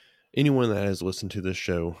Anyone that has listened to this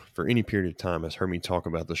show for any period of time has heard me talk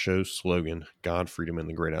about the show's slogan, God, Freedom, and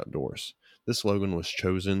the Great Outdoors. This slogan was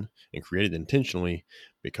chosen and created intentionally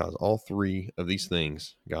because all three of these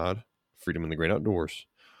things, God, freedom, and the great outdoors,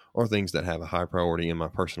 are things that have a high priority in my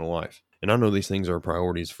personal life. And I know these things are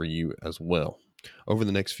priorities for you as well. Over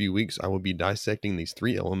the next few weeks, I will be dissecting these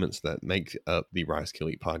three elements that make up the Rise Kill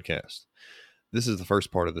Eat podcast. This is the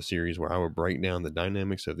first part of the series where I will break down the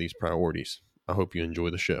dynamics of these priorities. I hope you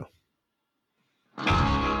enjoy the show.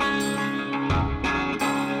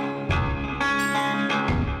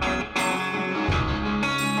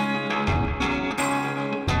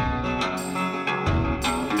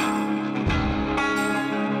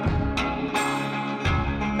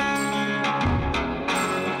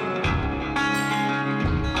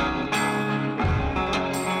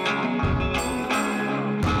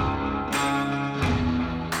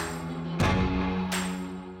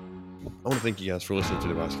 I want to thank you guys for listening to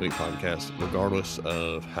the Rise Kill Eat podcast, regardless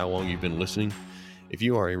of how long you've been listening. If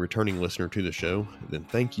you are a returning listener to the show, then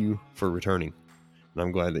thank you for returning. And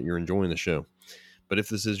I'm glad that you're enjoying the show. But if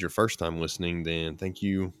this is your first time listening, then thank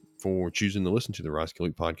you for choosing to listen to the Rise Kill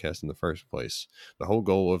Eat podcast in the first place. The whole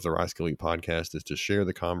goal of the Rise Kill Eat podcast is to share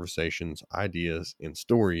the conversations, ideas, and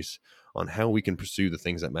stories on how we can pursue the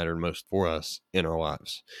things that matter most for us in our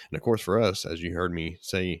lives. And of course, for us, as you heard me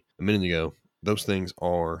say a minute ago, those things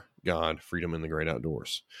are God, freedom, and the great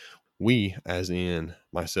outdoors. We, as in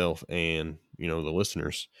myself and, the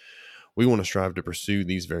listeners, we want to strive to pursue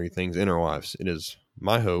these very things in our lives. It is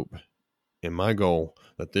my hope and my goal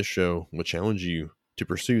that this show will challenge you to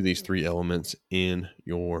pursue these three elements in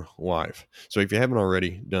your life. So if you haven't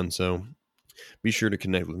already done so, be sure to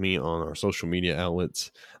connect with me on our social media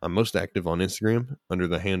outlets. I'm most active on Instagram under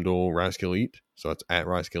the handle Rise Kill Eat. So it's at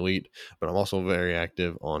Rise Kill Eat. But I'm also very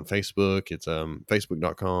active on Facebook. It's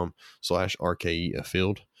facebook.com/RKE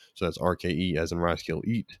Afield. So that's RKE as in Rise Kill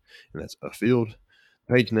Eat. And that's Afield.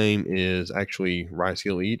 Page name is actually Rise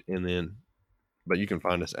Kill Eat. But you can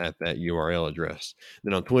find us at that URL address.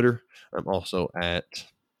 Then on Twitter, I'm also at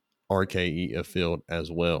RKE Afield as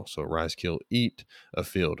well. So Rise Kill Eat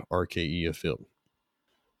Afield, RKE Afield.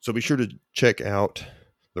 So be sure to check out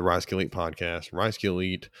the Rise Kill Eat podcast, Rise Kill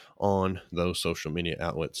Eat, on those social media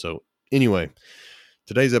outlets. So anyway,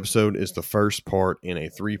 today's episode is the first part in a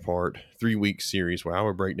 3-week series where I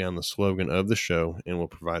will break down the slogan of the show and will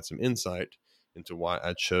provide some insight into why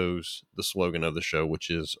I chose the slogan of the show, which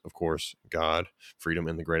is, of course, God, freedom,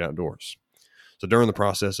 and the great outdoors. So during the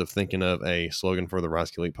process of thinking of a slogan for the Rise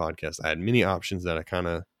Kill Eat podcast, I had many options that I kind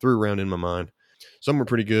of threw around in my mind. Some were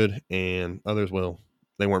pretty good, and others, well,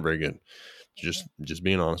 they weren't very good. Just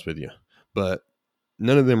being honest with you. But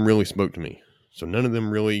none of them really spoke to me. So none of them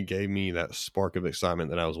really gave me that spark of excitement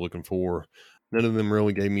that I was looking for. None of them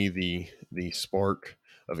really gave me the spark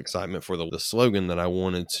of excitement for the slogan that I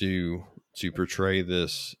wanted to portray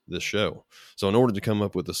this show. So in order to come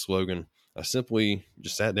up with the slogan, I simply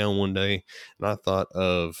just sat down one day and I thought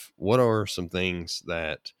of what are some things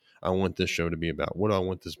that I want this show to be about? What do I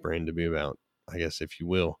want this brand to be about? I guess, if you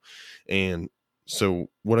will. And so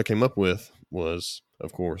what I came up with was,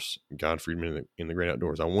 of course, God, freedom, in the great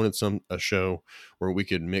outdoors. I wanted a show where we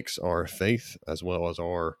could mix our faith as well as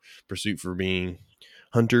our pursuit for being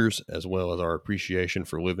hunters, as well as our appreciation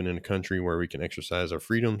for living in a country where we can exercise our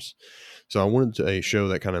freedoms. So I wanted a show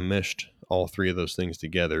that kind of meshed all three of those things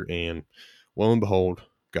together. And lo and behold,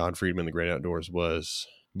 God, freedom, and the great outdoors was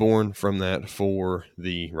born from that for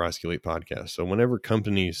the Rise Kill Eat podcast. So whenever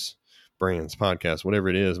companies, brands, podcasts, whatever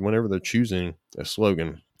it is, whenever they're choosing a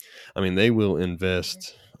slogan, they will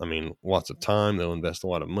invest, lots of time. They'll invest a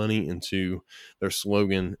lot of money into their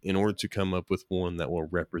slogan in order to come up with one that will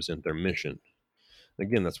represent their mission.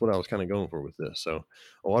 Again, that's what I was kind of going for with this. So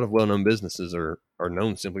a lot of well-known businesses are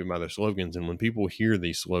known simply by their slogans. And when people hear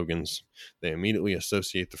these slogans, they immediately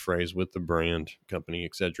associate the phrase with the brand, company,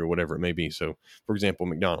 etc., whatever it may be. So, for example,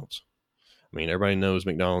 McDonald's. Everybody knows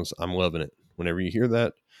McDonald's. I'm loving it. Whenever you hear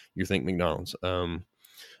that, you think McDonald's.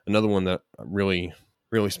 Another one that really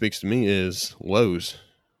speaks to me is Lowe's,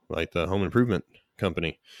 like the home improvement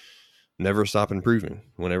company. Never stop improving.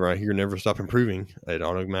 Whenever I hear never stop improving, it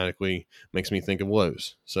automatically makes me think of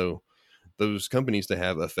Lowe's. So those companies, they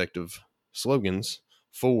have effective slogans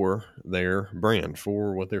for their brand,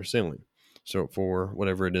 for what they're selling. So for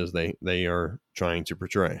whatever it is they are trying to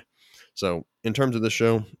portray. So in terms of this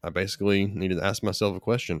show, I basically needed to ask myself a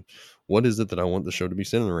question. What is it that I want the show to be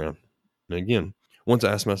centered around? And again, once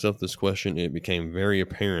I asked myself this question, it became very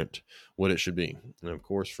apparent what it should be. And of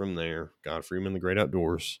course, from there, God, freedom, the great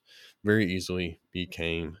outdoors very easily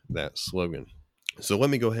became that slogan. So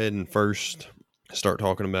let me go ahead and first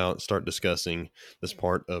start discussing this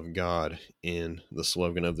part of God in the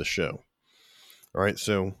slogan of the show. All right.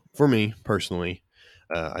 So for me personally,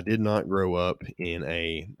 I did not grow up in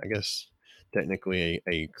I guess, technically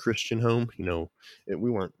a Christian home. We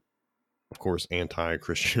weren't, of course,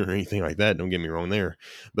 anti-Christian or anything like that. Don't get me wrong there.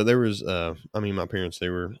 But there was, my parents, they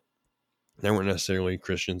weren't necessarily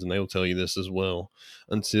Christians, and they will tell you this as well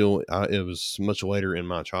until it was much later in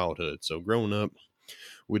my childhood. So growing up,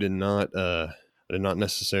 we did not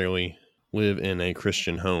necessarily live in a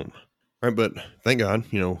Christian home. Right, but thank God,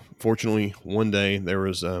 fortunately, one day there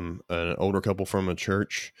was an older couple from a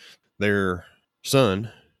church. Their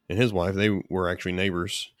son and his wife, they were actually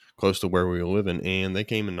neighbors close to where we were living, and they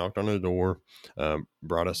came and knocked on the door,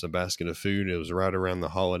 brought us a basket of food. It was right around the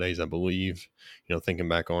holidays, I believe. Thinking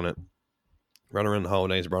back on it, right around the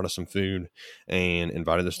holidays, brought us some food and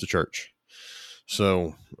invited us to church.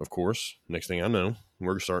 So, of course, next thing I know,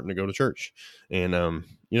 we're starting to go to church, and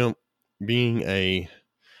being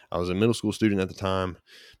I was a middle school student at the time.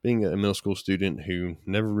 Being a middle school student who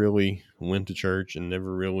never really went to church and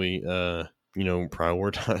never really,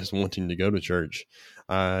 prioritized wanting to go to church,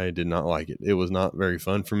 I did not like it. It was not very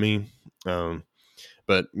fun for me.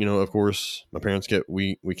 But of course, my parents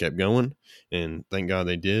we kept going, and thank God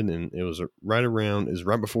they did. And it was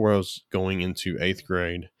right before I was going into 8th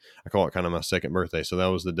grade. I call it kind of my second birthday. So that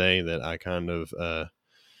was the day that I kind of,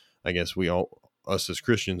 I guess us as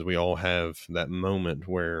Christians, we all have that moment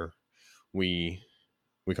where we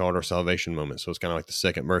call it our salvation moment. So it's kind of like the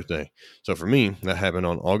second birthday. So for me, that happened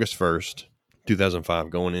on August 1st, 2005,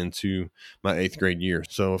 going into my 8th grade year.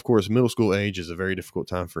 So of course, middle school age is a very difficult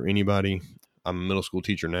time for anybody. I'm a middle school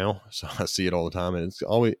teacher now, so I see it all the time, and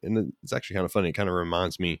it's actually kind of funny. It kind of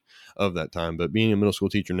reminds me of that time. But being a middle school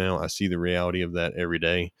teacher now, I see the reality of that every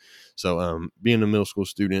day. So being a middle school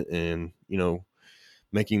student and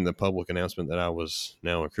making the public announcement that I was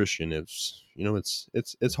now a Christian, it's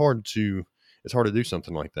hard to do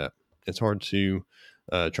something like that. It's hard to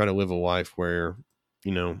try to live a life where,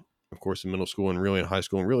 of course, in middle school and really in high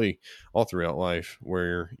school and really all throughout life,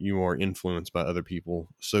 where you are influenced by other people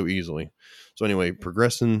so easily. So anyway,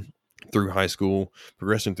 progressing through high school,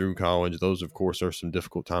 progressing through college, those of course are some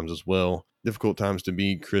difficult times as well. Difficult times to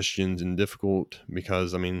be Christians, and difficult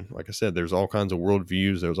because, like I said, there's all kinds of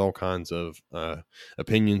worldviews. There's all kinds of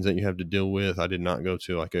opinions that you have to deal with. I did not go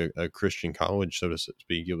to like a Christian college, so to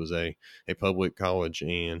speak. It was a public college,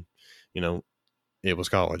 and it was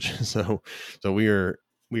college. So we are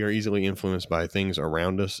easily influenced by things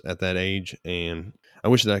around us at that age. And I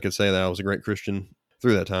wish that I could say that I was a great Christian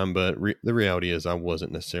through that time, but the reality is I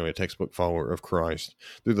wasn't necessarily a textbook follower of Christ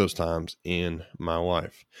through those times in my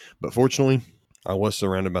life. But fortunately, I was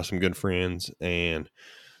surrounded by some good friends, and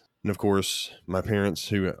of course, my parents,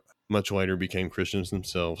 who much later became Christians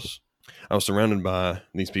themselves. I was surrounded by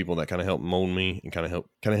these people that kind of helped mold me and kind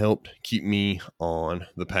of helped keep me on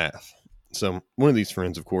the path. So one of these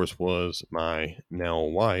friends, of course, was my now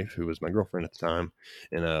wife, who was my girlfriend at the time,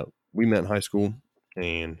 and we met in high school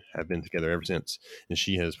and have been together ever since. And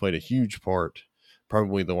she has played a huge part,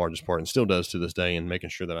 probably the largest part, and still does to this day, in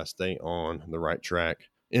making sure that I stay on the right track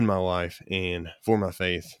in my life and for my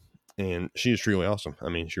faith. And she is truly awesome.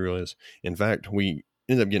 She really is. In fact, we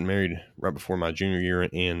ended up getting married right before my junior year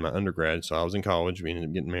in my undergrad. So I was in college. We ended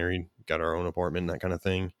up getting married, got our own apartment, and that kind of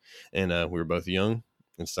thing. And we were both young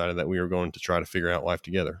and decided that we were going to try to figure out life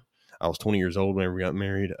together. I was 20 years old whenever we got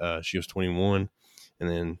married. She was 21. And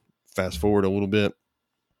then fast forward a little bit,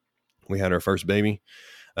 we had our first baby,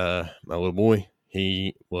 my little boy.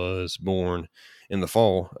 He was born in the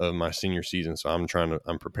fall of my senior season. So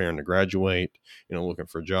I'm preparing to graduate, looking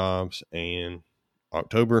for jobs, and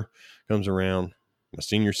October comes around, my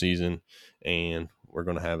senior season, and we're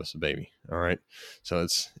going to have us a baby. All right. So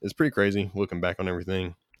it's pretty crazy looking back on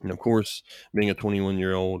everything. And of course, being a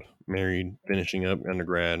 21-year-old, married, finishing up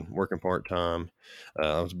undergrad, working part-time,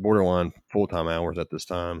 I was borderline full-time hours at this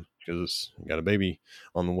time because I got a baby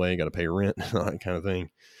on the way, got to pay rent, that kind of thing.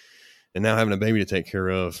 And now having a baby to take care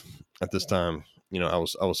of at this time, I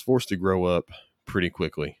was forced to grow up pretty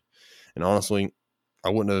quickly. And honestly, I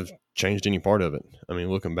wouldn't have changed any part of it.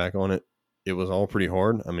 Looking back on it, it was all pretty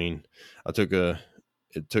hard. It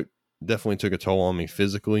definitely took a toll on me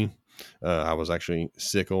physically. I was actually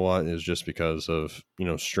sick a lot. It was just because of,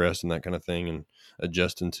 stress and that kind of thing, and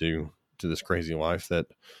adjusting to this crazy life that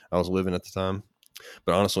I was living at the time.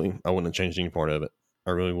 But honestly, I wouldn't have changed any part of it.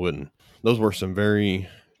 I really wouldn't. Those were some very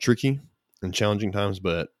tricky and challenging times,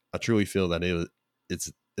 but I truly feel that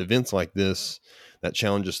it's events like this that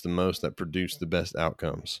challenge us the most that produce the best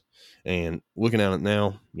outcomes. And looking at it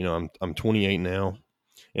now, I'm 28 now,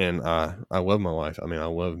 And I love my life. I mean, I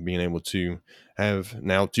love being able to have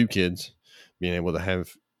now 2 kids, being able to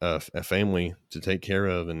have a family to take care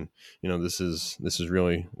of. And, this is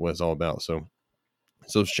really what it's all about. So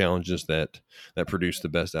it's those challenges that produce the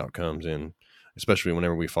best outcomes, and especially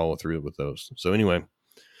whenever we follow through with those. So anyway,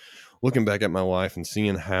 looking back at my life and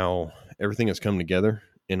seeing how everything has come together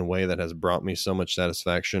in a way that has brought me so much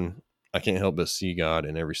satisfaction, I can't help but see God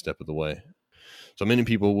in every step of the way. So many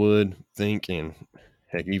people would think, and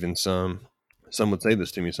heck, even some would say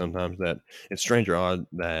this to me sometimes, that it's strange or odd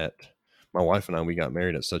that my wife and I, we got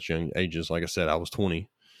married at such young ages. Like I said, I was 20,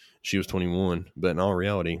 she was 21, but in all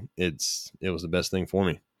reality, it was the best thing for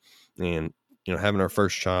me. And having our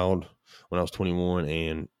first child when I was 21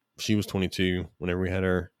 and she was 22 whenever we had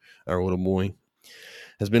our little boy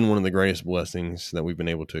has been one of the greatest blessings that we've been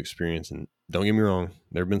able to experience. And don't get me wrong,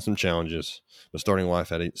 there have been some challenges, but starting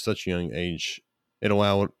life at such a young age, it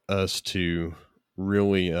allowed us to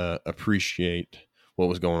really appreciate what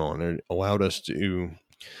was going on. It allowed us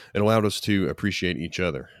to appreciate each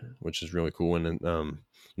other, which is really cool. And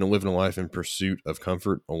living a life in pursuit of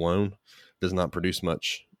comfort alone does not produce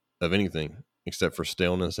much of anything except for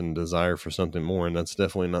staleness and desire for something more. And that's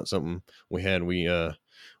definitely not something we had. We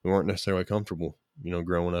weren't necessarily comfortable,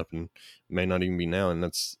 growing up, and may not even be now. And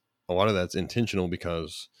that's a lot of that's intentional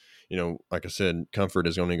because, like I said, comfort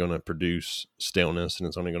is only going to produce staleness, and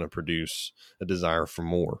it's only going to produce a desire for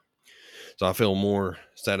more. So I feel more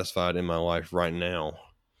satisfied in my life right now.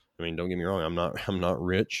 I mean, don't get me wrong, I'm not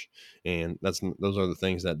rich, and those are the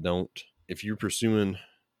things that don't. If you're pursuing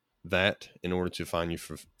that in order to find you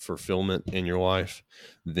fulfillment in your life,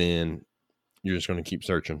 then you're just going to keep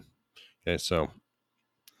searching. Okay, so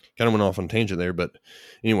kind of went off on a tangent there, but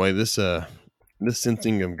anyway, this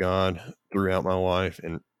sensing of God throughout my life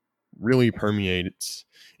and really permeates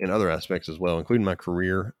in other aspects as well, including my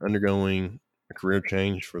career, undergoing a career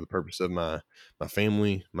change for the purpose of my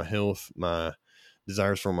family, my health, my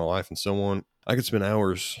desires for my life, and so on. I could spend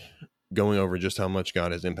hours going over just how much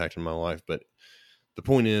God has impacted my life, but the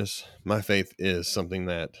point is, my faith is something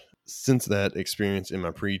that, since that experience in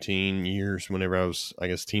my preteen years, whenever I was, I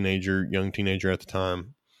guess, young teenager at the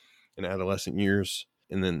time, and adolescent years,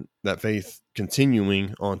 and then that faith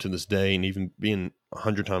continuing on to this day and even being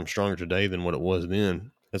 100 times stronger today than what it was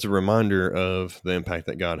then. It's a reminder of the impact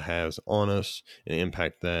that God has on us, and the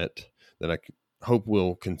impact that I hope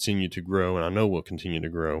will continue to grow, and I know will continue to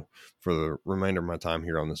grow for the remainder of my time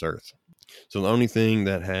here on this earth. So the only thing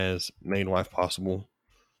that has made life possible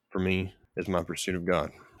for me is my pursuit of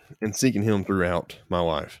God and seeking Him throughout my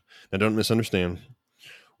life. Now, don't misunderstand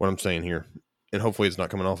what I'm saying here, and hopefully it's not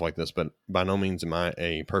coming off like this, but by no means am I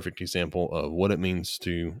a perfect example of what it means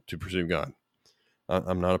to pursue God.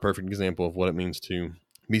 I'm not a perfect example of what it means to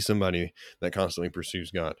be somebody that constantly pursues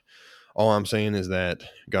God. All I'm saying is that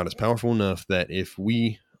God is powerful enough that if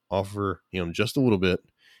we offer Him just a little bit,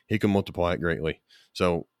 He can multiply it greatly.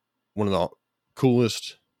 So one of the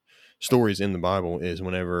coolest stories in the Bible is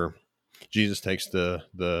whenever Jesus takes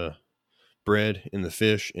the bread and the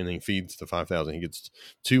fish, and he feeds the 5,000. He gets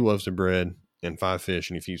 2 loaves of bread and 5 fish,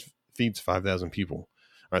 and he feeds 5,000 people. All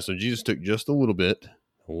right, so Jesus took just a little bit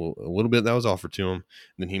that was offered to him, and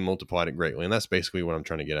then he multiplied it greatly. And that's basically what I'm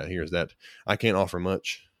trying to get at here, is that I can't offer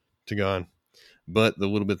much to God, but the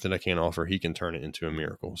little bit that I can offer, He can turn it into a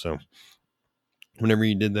miracle. So whenever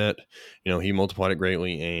He did that, He multiplied it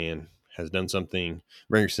greatly and has done something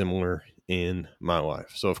very similar in my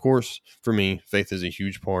life. So, of course, for me, faith is a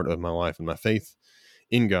huge part of my life, and my faith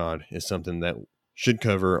in God is something that should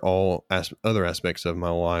cover all other aspects of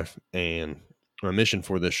my life and my mission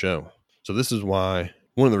for this show. So this is why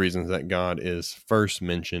one of the reasons that God is first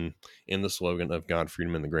mentioned in the slogan of God,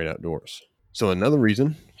 Freedom, and the Great Outdoors. So another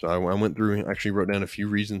reason, so I went through, actually wrote down a few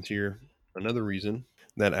reasons here. Another reason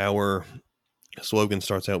that our slogan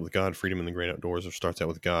starts out with God, Freedom, and the Great Outdoors, or starts out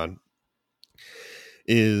with God,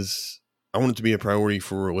 is I want it to be a priority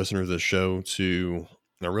for listeners of this show and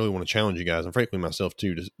I really want to challenge you guys, and frankly myself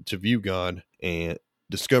too, to view God and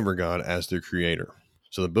discover God as their creator.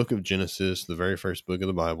 So the book of Genesis, the very first book of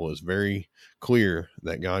the Bible, is very clear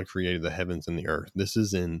that God created the heavens and the earth. This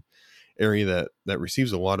is an area that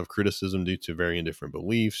receives a lot of criticism due to varying different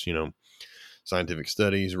beliefs, scientific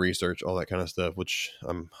studies, research, all that kind of stuff, which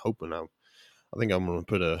I'm hoping I think I'm going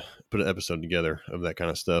to put an episode together of that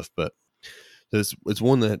kind of stuff. But it's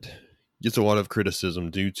one that gets a lot of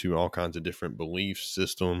criticism due to all kinds of different belief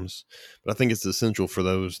systems. But I think it's essential for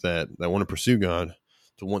those that want to pursue God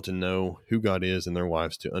to want to know who God is in their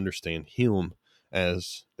lives, to understand Him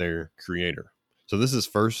as their creator. So this is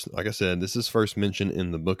first, like I said, this is first mentioned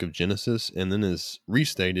in the book of Genesis and then is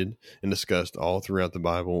restated and discussed all throughout the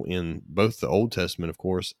Bible in both the Old Testament, of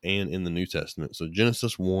course, and in the New Testament. So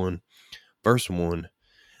Genesis 1, verse 1,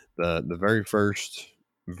 the very first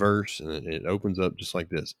verse, and it opens up just like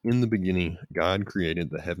this. In the beginning, God created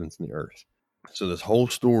the heavens and the earth. So this whole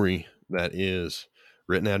story that is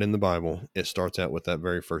written out in the Bible, it starts out with that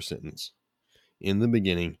very first sentence. In the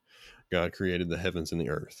beginning, God created the heavens and the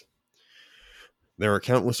earth. There are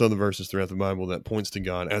countless other verses throughout the Bible that points to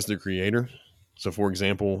God as the creator. So for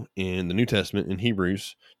example, in the New Testament, in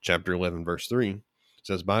Hebrews chapter 11, verse 3, it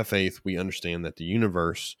says, by faith, we understand that the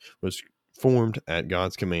universe was formed at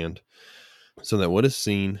God's command, so that what is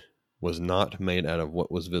seen was not made out of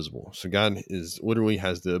what was visible. So God is literally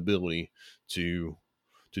has the ability to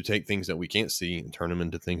take things that we can't see and turn them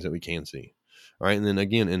into things that we can see. All right, and then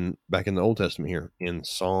again, back in the Old Testament here, in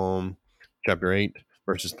Psalm chapter 8,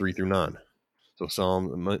 verses 3 through 9. So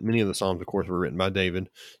many of the Psalms, of course, were written by David.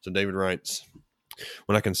 So David writes,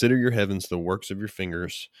 when I consider your heavens, the works of your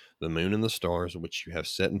fingers, the moon and the stars which you have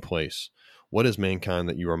set in place, what is mankind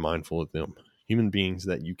that you are mindful of them? Human beings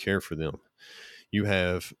that you care for them. You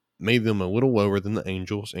have made them a little lower than the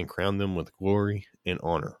angels and crowned them with glory and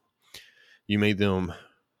honor. You made them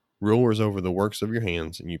rulers over the works of your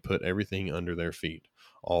hands, and you put everything under their feet,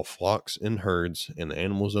 all flocks and herds, and the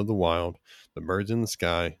animals of the wild, the birds in the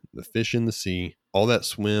sky, the fish in the sea, all that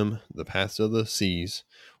swim the paths of the seas.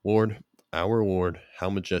 Lord, our Lord,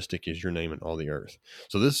 how majestic is your name in all the earth.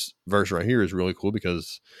 So this verse right here is really cool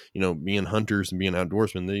because, being hunters and being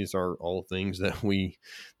outdoorsmen, these are all things that we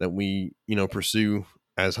pursue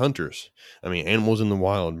as hunters. I mean, animals in the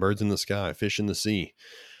wild, birds in the sky, fish in the sea.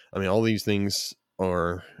 I mean, all these things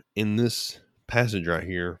are in this passage right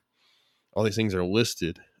here. All these things are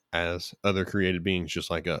listed as other created beings just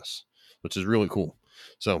like us, which is really cool.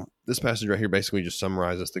 So this passage right here basically just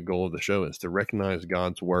summarizes the goal of the show is to recognize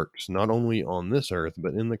God's works, not only on this earth,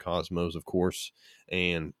 but in the cosmos, of course,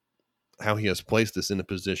 and how he has placed us in a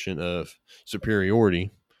position of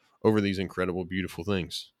superiority over these incredible, beautiful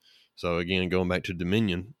things. So again, going back to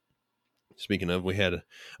dominion, speaking of, we had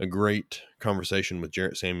a great conversation with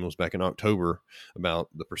Jarrett Samuels back in October about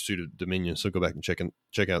the pursuit of dominion. So go back and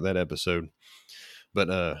check out that episode.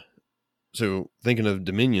 But so thinking of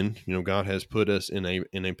dominion, God has put us in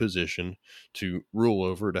a position to rule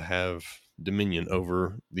over, to have dominion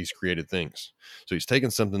over these created things. So he's taken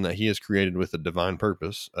something that he has created with a divine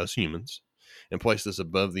purpose, us humans, and placed us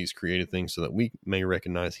above these created things so that we may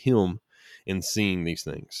recognize him in seeing these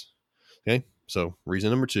things. Okay, so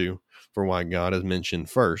reason number 2 for why God is mentioned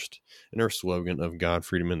first in our slogan of God,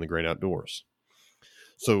 freedom, and the great outdoors.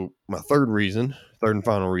 So my third and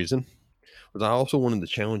final reason, was I also wanted to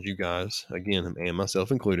challenge you guys, again, and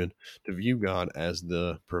myself included, to view God as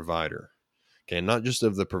the provider. Okay, not just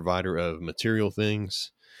of the provider of material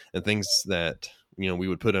things and things that, we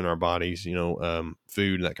would put in our bodies,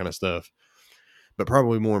 food, that kind of stuff, but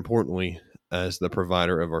probably more importantly, as the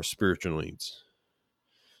provider of our spiritual needs.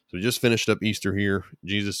 So we just finished up Easter here.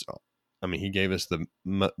 Jesus, he gave us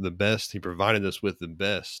the best. He provided us with the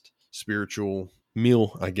best spiritual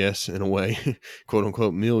meal, I guess, in a way, quote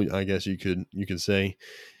unquote meal, I guess you could say,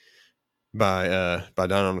 by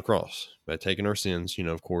dying on the cross, by taking our sins,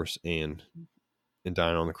 of course, and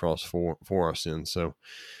dying on the cross for our sins. So,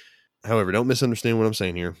 however, don't misunderstand what I'm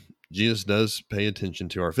saying here. Jesus does pay attention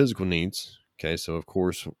to our physical needs. Okay, so of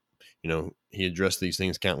course, he addressed these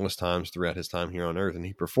things countless times throughout his time here on earth, and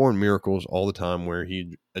he performed miracles all the time where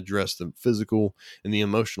he addressed the physical and the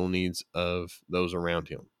emotional needs of those around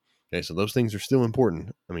him. Okay, so those things are still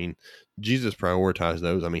important. Jesus prioritized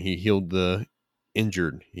those. He healed the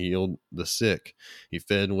injured, he healed the sick, he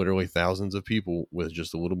fed literally thousands of people with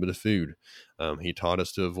just a little bit of food. He taught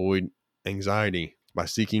us to avoid anxiety by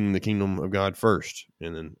seeking the kingdom of God first,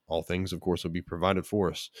 and then all things, of course, will be provided for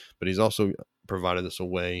us. But he's also provided us a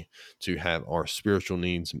way to have our spiritual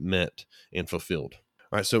needs met and fulfilled.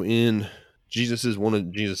 All right, so in one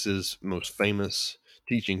of Jesus's most famous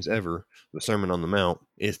teachings ever, the Sermon on the Mount,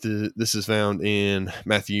 this is found in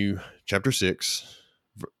Matthew chapter 6,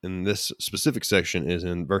 and this specific section is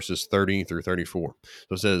in verses 30 through 34.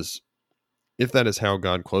 So it says, if that is how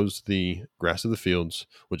God clothes the grass of the fields,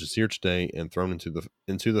 which is here today and thrown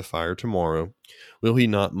into the fire tomorrow, will he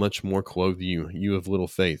not much more clothe you, you of little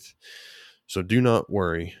faith? So do not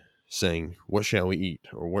worry, saying, what shall we eat,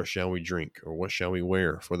 or what shall we drink, or what shall we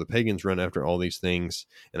wear? For the pagans run after all these things,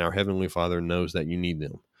 and our heavenly Father knows that you need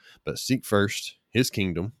them. But seek first his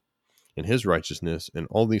kingdom and his righteousness, and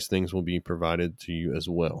all these things will be provided to you as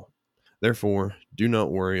well. Therefore, do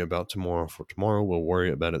not worry about tomorrow, for tomorrow will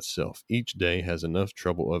worry about itself. Each day has enough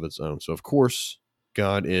trouble of its own. So, of course,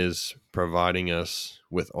 God is providing us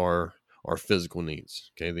with our physical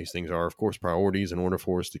needs. Okay, these things are, of course, priorities in order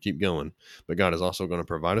for us to keep going. But God is also going to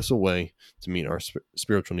provide us a way to meet our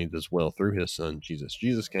spiritual needs as well through His Son, Jesus.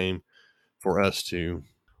 Jesus came for us to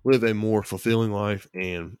live a more fulfilling life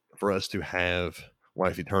and for us to have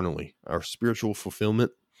life eternally. Our spiritual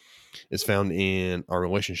fulfillment is found in our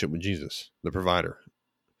relationship with Jesus, the provider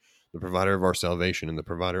of our salvation and the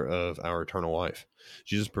provider of our eternal life.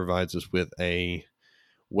 Jesus provides us with a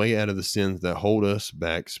way out of the sins that hold us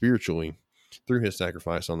back spiritually through His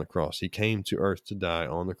sacrifice on the cross. He came to earth to die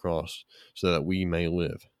on the cross so that we may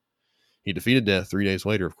live. He defeated death 3 days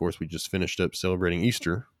later. Of course, we just finished up celebrating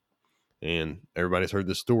Easter, and everybody's heard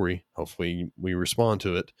this story. Hopefully we respond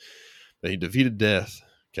to it. But He defeated death.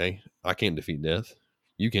 Okay, I can't defeat death.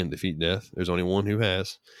 You can't defeat death. There's only one who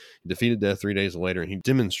has. He defeated death 3 days later, and He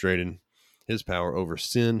demonstrated His power over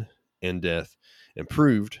sin and death and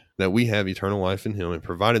proved that we have eternal life in Him and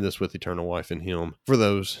provided us with eternal life in Him for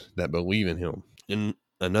those that believe in Him. In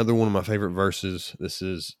another one of my favorite verses, this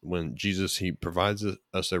is when Jesus, He provides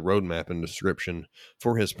us a roadmap and description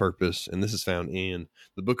for His purpose, and this is found in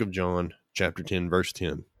the book of John, chapter 10, verse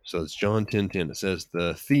 10. So it's John 10:10. It says,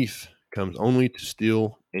 "The thief comes only to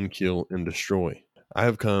steal and kill and destroy. I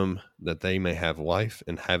have come that they may have life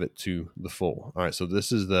and have it to the full." All right, so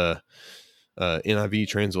this is the NIV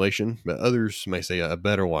translation, but others may say a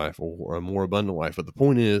better life or a more abundant life. But the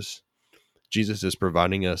point is, Jesus is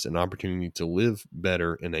providing us an opportunity to live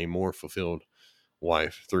better in a more fulfilled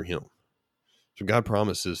life through Him. So God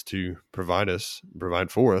promises to provide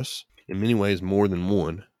for us in many ways, more than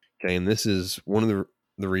one. Okay, and this is one of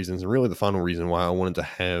the reasons, and really the final reason why I wanted to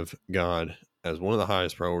have God as one of the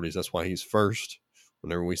highest priorities. That's why He's first.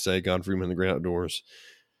 Whenever we say God, freedom, and the great outdoors,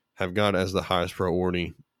 have God as the highest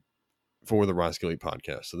priority for the Rise Skill Eat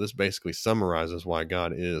podcast. So this basically summarizes why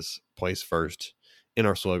God is placed first in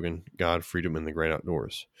our slogan, God, freedom, and the great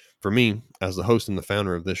outdoors. For me, as the host and the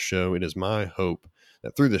founder of this show, it is my hope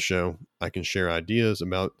that through this show, I can share ideas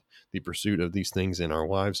about the pursuit of these things in our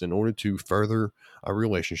lives in order to further our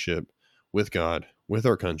relationship with God, with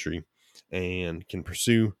our country, and can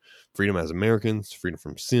pursue freedom as Americans, freedom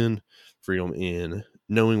from sin, freedom in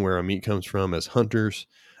knowing where our meat comes from as hunters.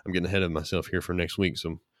 I'm getting ahead of myself here for next week,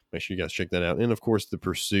 so make sure you guys check that out. And of course, the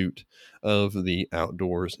pursuit of the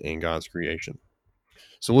outdoors and God's creation.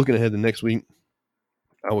 So looking ahead to next week,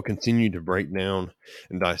 I will continue to break down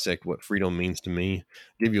and dissect what freedom means to me.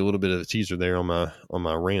 Give you a little bit of a teaser there on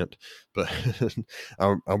my rant, but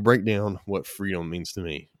I'll break down what freedom means to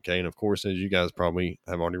me. Okay, and of course, as you guys probably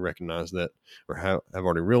have already recognized that, or have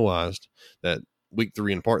already realized that, week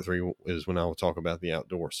 3 and part 3 is when I will talk about the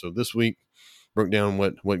outdoors. So this week, broke down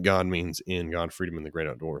what God means in God, freedom, and the great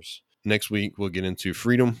outdoors. Next week, we'll get into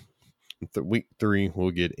freedom. Week 3,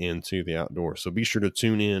 we'll get into the outdoors. So be sure to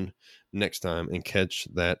tune in next time and catch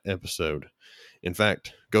that episode. In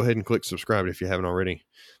fact, go ahead and click subscribe if you haven't already.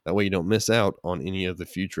 That way you don't miss out on any of the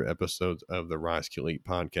future episodes of the Rise Kill Eat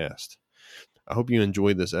podcast. I hope you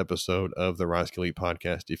enjoyed this episode of the Rise Kill Eat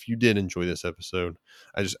podcast. If you did enjoy this episode,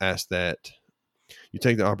 I just ask that you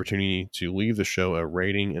take the opportunity to leave the show a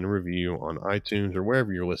rating and a review on iTunes or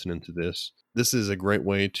wherever you're listening to this. This is a great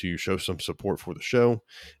way to show some support for the show,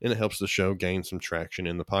 and it helps the show gain some traction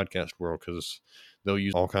in the podcast world because they'll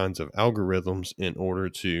use all kinds of algorithms in order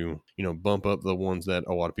to, bump up the ones that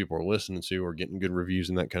a lot of people are listening to or getting good reviews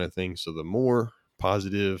and that kind of thing. So the more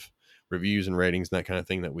positive reviews and ratings and that kind of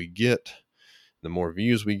thing that we get, the more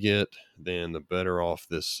views we get, then the better off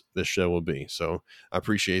this show will be. So I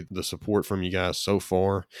appreciate the support from you guys so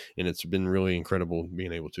far, and it's been really incredible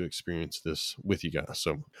being able to experience this with you guys.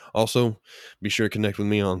 So also be sure to connect with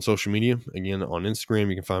me on social media. Again, on Instagram,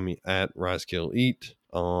 you can find me at RiseKillEat.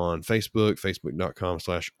 On Facebook,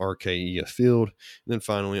 facebook.com/RKEafield. And then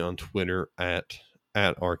finally on Twitter at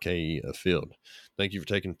RKEafield. Thank you for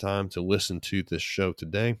taking time to listen to this show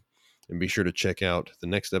today. And be sure to check out the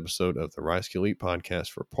next episode of the Rise Kill Eat podcast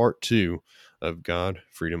for part 2 of God,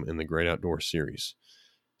 Freedom, and the Great Outdoors series.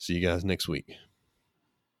 See you guys next week.